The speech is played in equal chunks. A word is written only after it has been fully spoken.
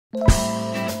Hi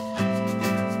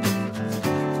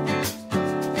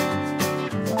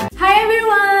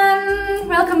everyone,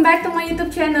 welcome back to my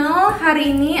YouTube channel.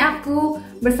 Hari ini aku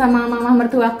bersama mama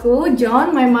mertuaku,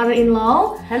 John, my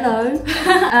mother-in-law. Hello.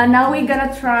 Now we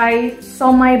gonna try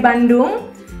Somay Bandung,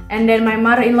 and then my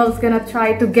mother-in-law is gonna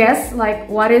try to guess like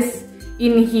what is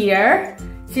in here.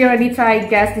 She already tried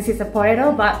guess this is a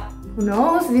potato, but who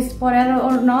knows this is potato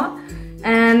or not.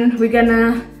 And we're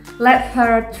gonna let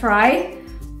her try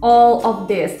all of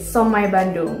this Somay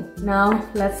Bandung. Now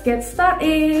let's get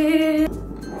started.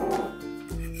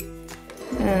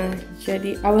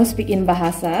 Jadi I will speak in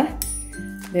bahasa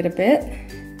a little bit.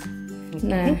 Okay.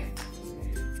 Nah,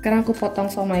 sekarang aku potong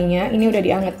somaynya. Ini udah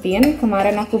diangetin.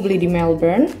 Kemarin aku beli di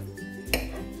Melbourne.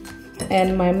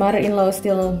 And my mother-in-law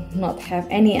still not have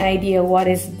any idea what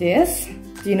is this.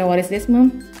 Do you know what is this,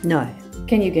 Mom? No.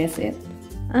 Can you guess it?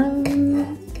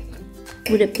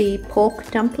 Would it be pork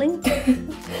dumpling?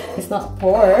 It's not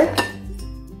pork,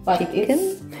 but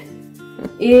chicken?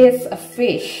 It's a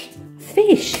fish.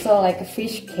 Fish? So like a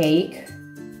fish cake,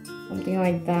 something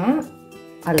like that.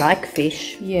 I like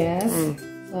fish. Yes.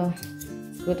 So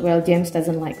good. Well, James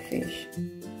doesn't like fish.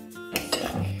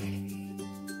 So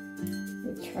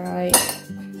we try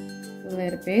a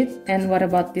little bit. And what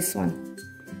about this one?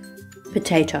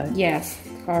 Potato. Yes,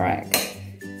 correct.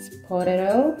 It's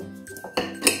potato.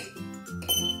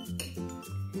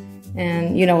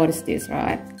 And you know what is this,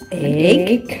 right?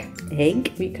 Egg.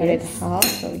 We cut it half,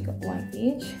 so we got one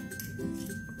each.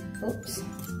 Oops.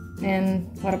 And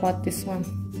what about this one?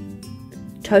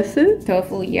 Tofu?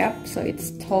 Tofu, yep. So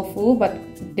it's tofu, but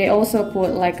they also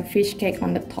put like a fish cake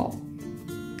on the top.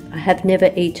 I have never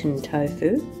eaten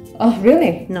tofu. Oh,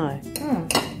 really? No.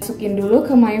 Masukin dulu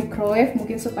ke microwave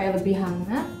mungkin supaya lebih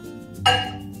hangat.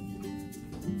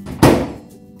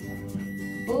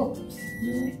 Oops.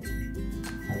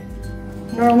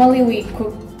 Normally we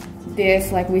cook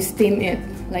this like we steam it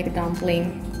like a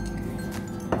dumpling,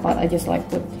 but I just like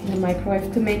put in the microwave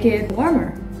to make it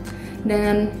warmer.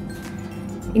 Dan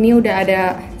ini udah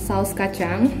ada saus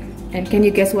kacang. And can you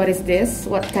guess what is this?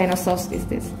 What kind of sauce is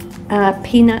this?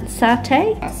 Peanut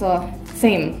satay? So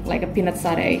same like a peanut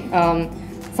satay.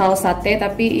 Saus satay,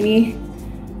 tapi ini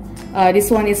this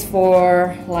one is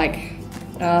for like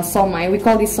somay. We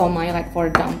call this somay like for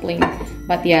dumpling.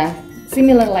 But yeah,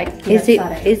 similar like peanut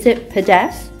satay. Is it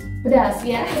pedas? Pedas,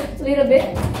 yeah, a little bit.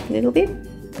 Little bit?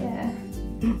 Yeah.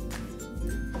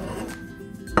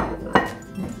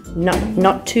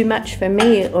 Not too much for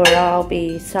me, or I'll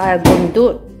be saya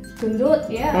gundut. Gundut,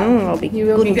 yeah. I'll be You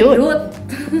will be gundut.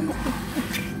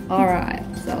 Alright,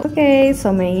 so okay,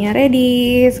 somaynya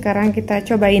ready. Sekarang kita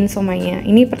cobain somaynya.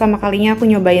 Ini pertama kalinya aku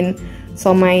nyobain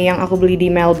somay yang aku beli di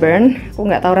Melbourne. Aku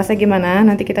nggak tahu rasanya gimana.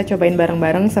 Nanti kita cobain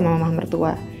bareng-bareng sama mama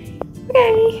mertua.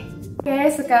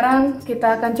 Oke, sekarang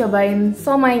kita akan cobain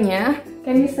somaynya.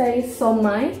 Can you say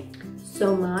somay?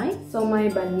 Somay? Somay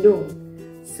Bandung.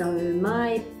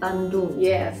 Somay Bandung.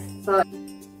 Yes. So what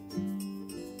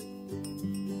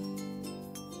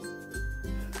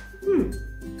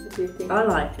do you think? I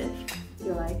like it.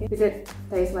 You like it? Does it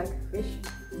taste like fish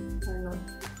or not?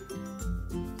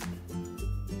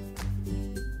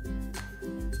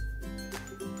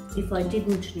 If I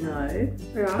didn't know,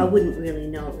 Yeah. I wouldn't really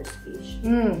know it was fish.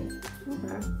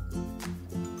 Okay.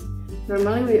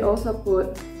 Normally we also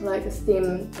put like a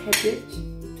steamed cabbage.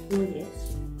 Oh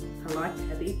yes, I like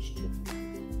cabbage too.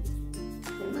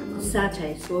 And my mom.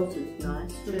 Satay sauce is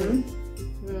nice too.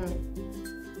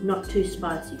 Not too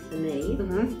spicy for me.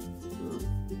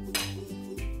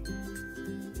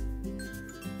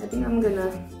 I think I'm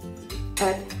gonna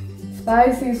add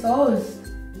spicy sauce.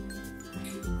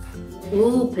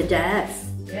 Ooh,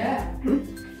 pedas. Yeah.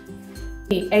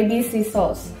 The ABC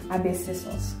sauce. ABC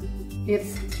sauce.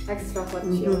 It's extra hot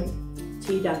chili.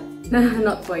 Cheetah.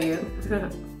 Not for you.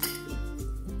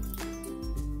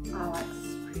 I like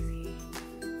spicy.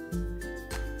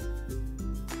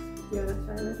 You wanna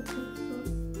try a little bit?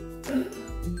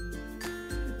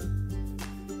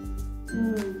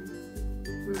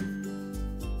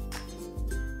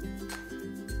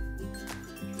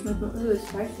 That's not really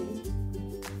spicy.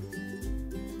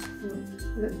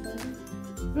 Is it spicy?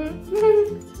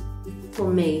 For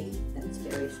me, that's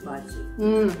very spicy.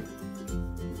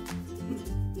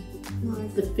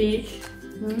 Nice. The fish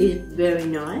is very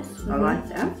nice. I like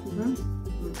that.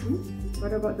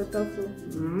 What about the tofu?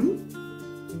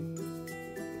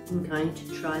 I'm going to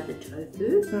try the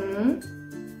tofu.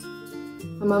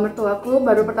 Mama mertuaku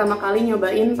baru pertama kali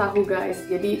nyobain tahu guys.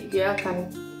 Jadi dia akan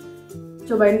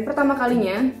cobain pertama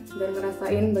kalinya dan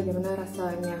ngerasain bagaimana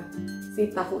rasanya si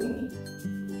tahu ini.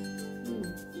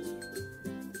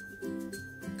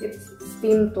 It's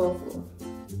steamed tofu.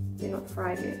 They not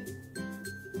fried it.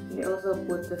 They also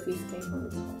put the fish cake on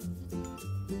the top.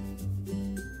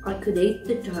 I could eat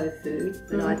the tofu,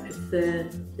 but I prefer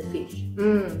the fish.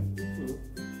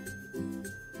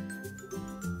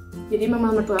 Jadi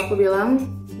mama mertua aku bilang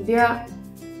dia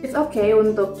it's okay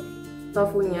untuk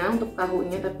tofunya, untuk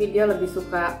tahunya, tapi dia lebih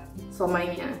suka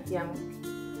somaynya yang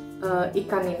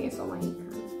ikan ini, somay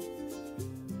ikan.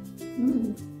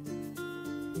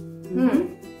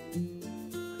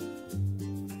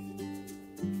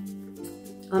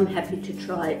 I'm happy to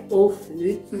try all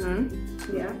foods.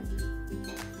 Yeah.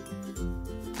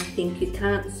 I think you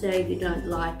can't say you don't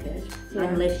like it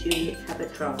unless you have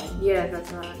a try. Yeah, that's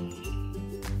right.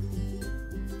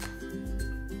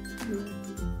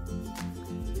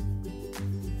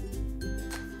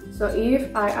 So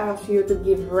if I ask you to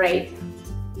give rate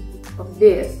of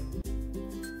this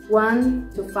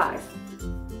 1 to 5,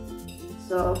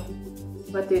 so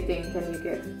what do you think can you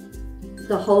give?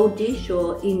 The whole dish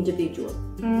or individual?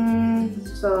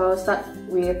 So start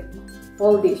with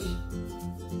whole dish.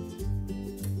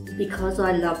 Because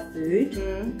I love food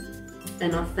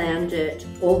and I found it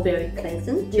all very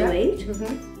pleasant to eat,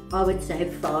 I would say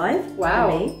 5. Wow,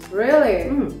 for me. really?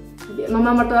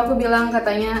 Mama mertua aku bilang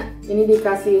katanya ini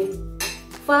dikasih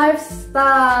 5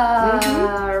 star.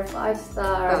 5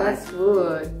 star, that's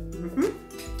good.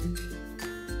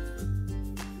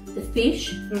 The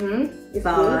fish, It's 5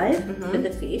 good. for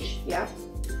the fish. Yeah.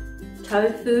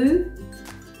 Tofu,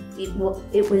 it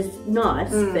was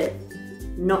nice, but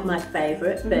not my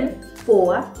favorite, but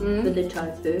 4 for the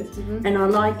tofu. And I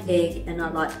like egg and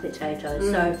I like potatoes,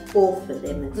 so 4 for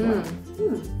them as well.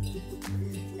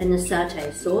 And the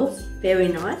satay sauce,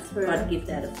 very nice. I'd give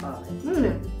that a 5.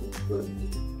 Good.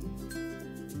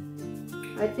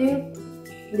 I think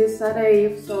this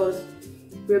satay sauce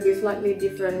will be slightly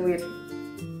different with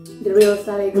the real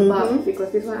satay kebab because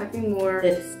this one I think more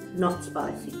It's not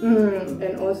spicy.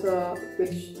 and also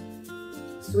rich,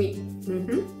 sweet.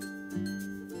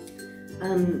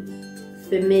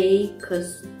 For me,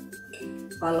 because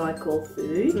I like all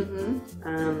food,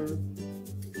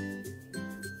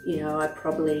 you know, I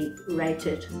probably rate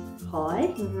it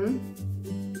high,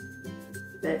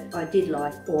 but I did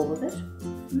like all of it.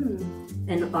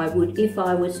 And I would, if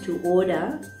I was to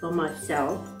order for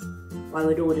myself, I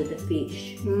would order the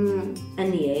fish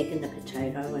and the egg and the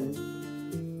potato, and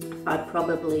I'd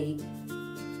probably,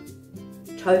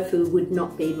 tofu would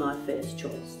not be my first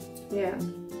choice. Yeah.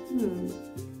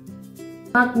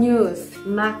 Mark news.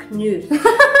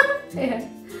 Yeah.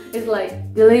 It's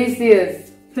like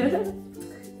delicious.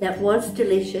 That was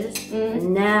delicious,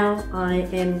 and now I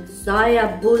am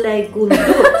saya bule gendut.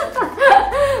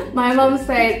 My mom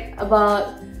said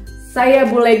about saya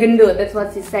bule gendut. That's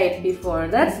what she said before.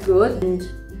 That's good. And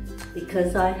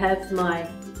because I have my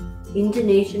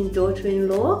Indonesian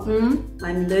daughter-in-law,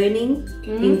 I'm learning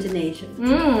Indonesian.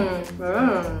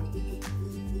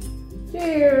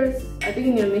 Cheers. I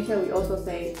think in Indonesia we also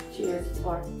say cheers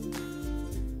or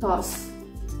toss.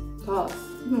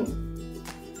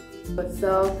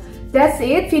 So that's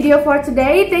it video for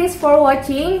today. Thanks for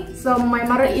watching. So my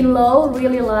mother-in-law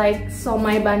really like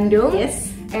somay Bandung.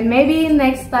 Yes. And maybe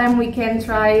next time we can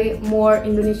try more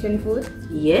Indonesian food.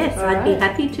 Yes, I'd be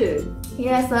happy to.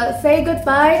 Yeah, so say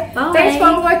goodbye. Bye. Thanks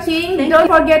for watching. Don't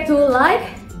forget to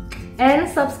like and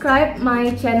subscribe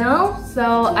my channel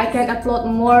so I can upload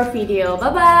more video.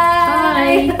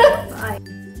 Bye-bye. Bye.